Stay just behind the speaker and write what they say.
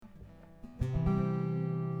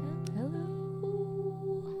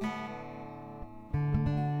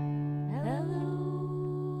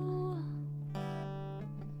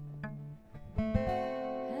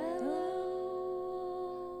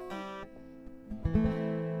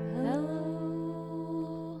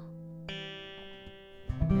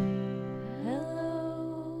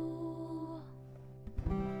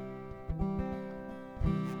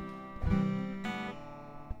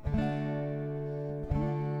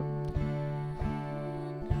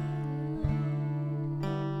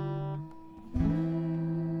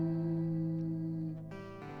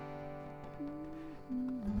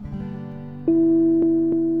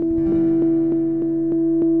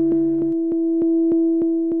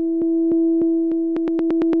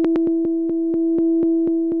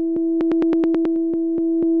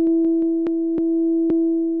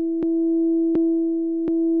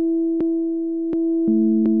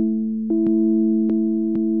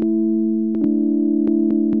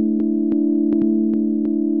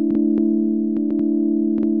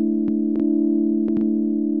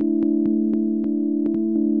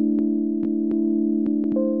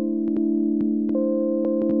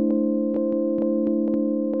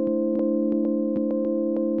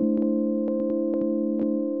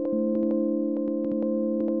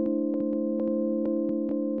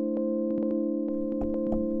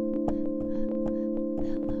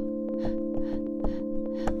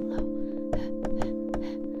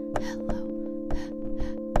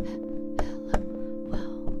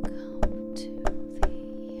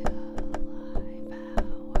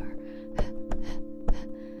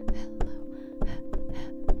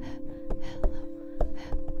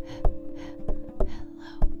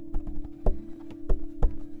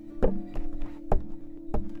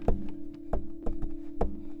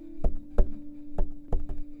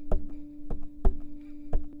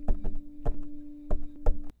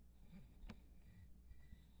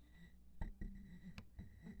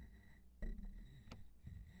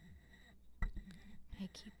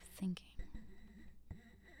thinking.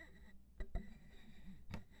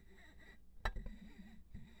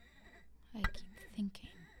 I keep thinking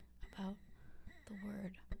about the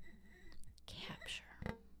word capture.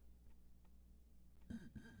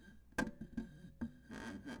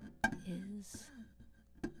 Is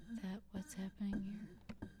that what's happening here?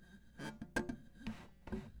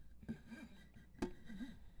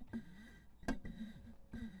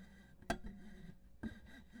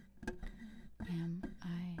 Am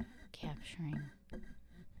I capturing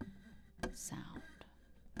sound?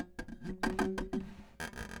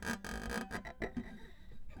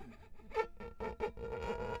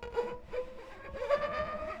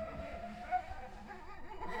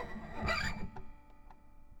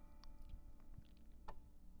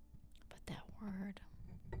 But that word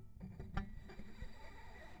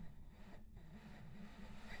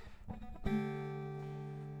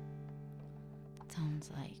sounds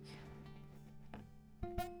like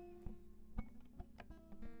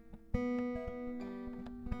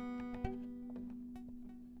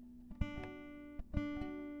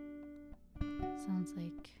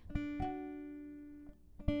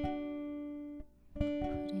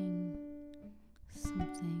putting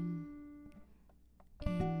something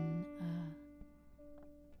in a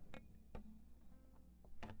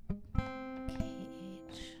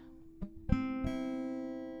cage.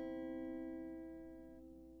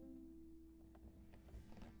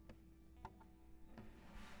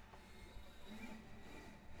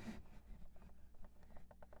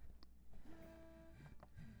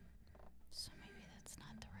 So maybe that's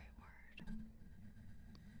not the right word.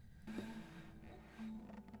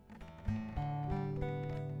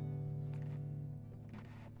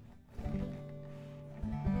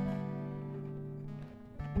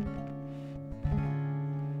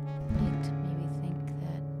 I like to maybe think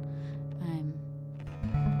that I'm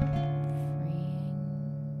freeing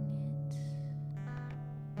it.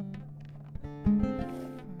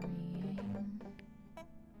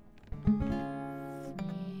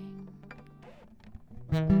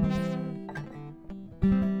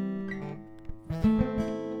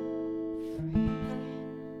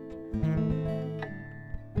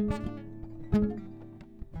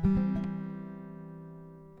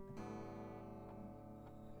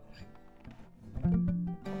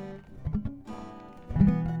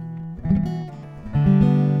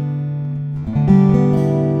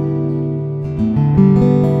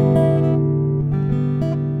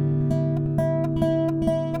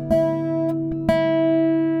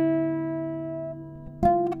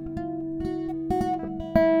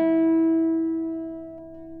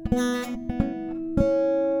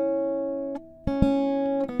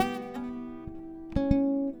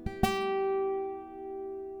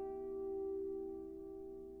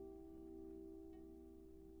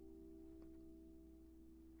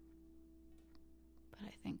 But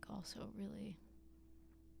I think also really,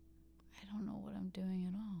 I don't know what I'm doing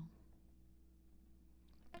at all.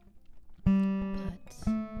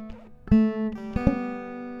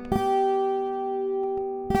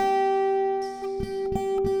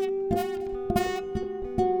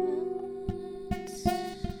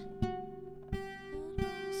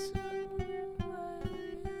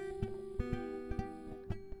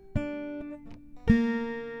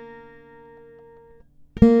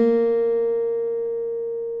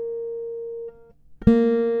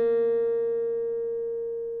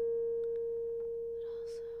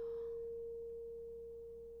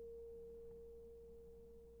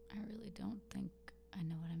 I really don't think I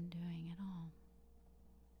know what I'm doing.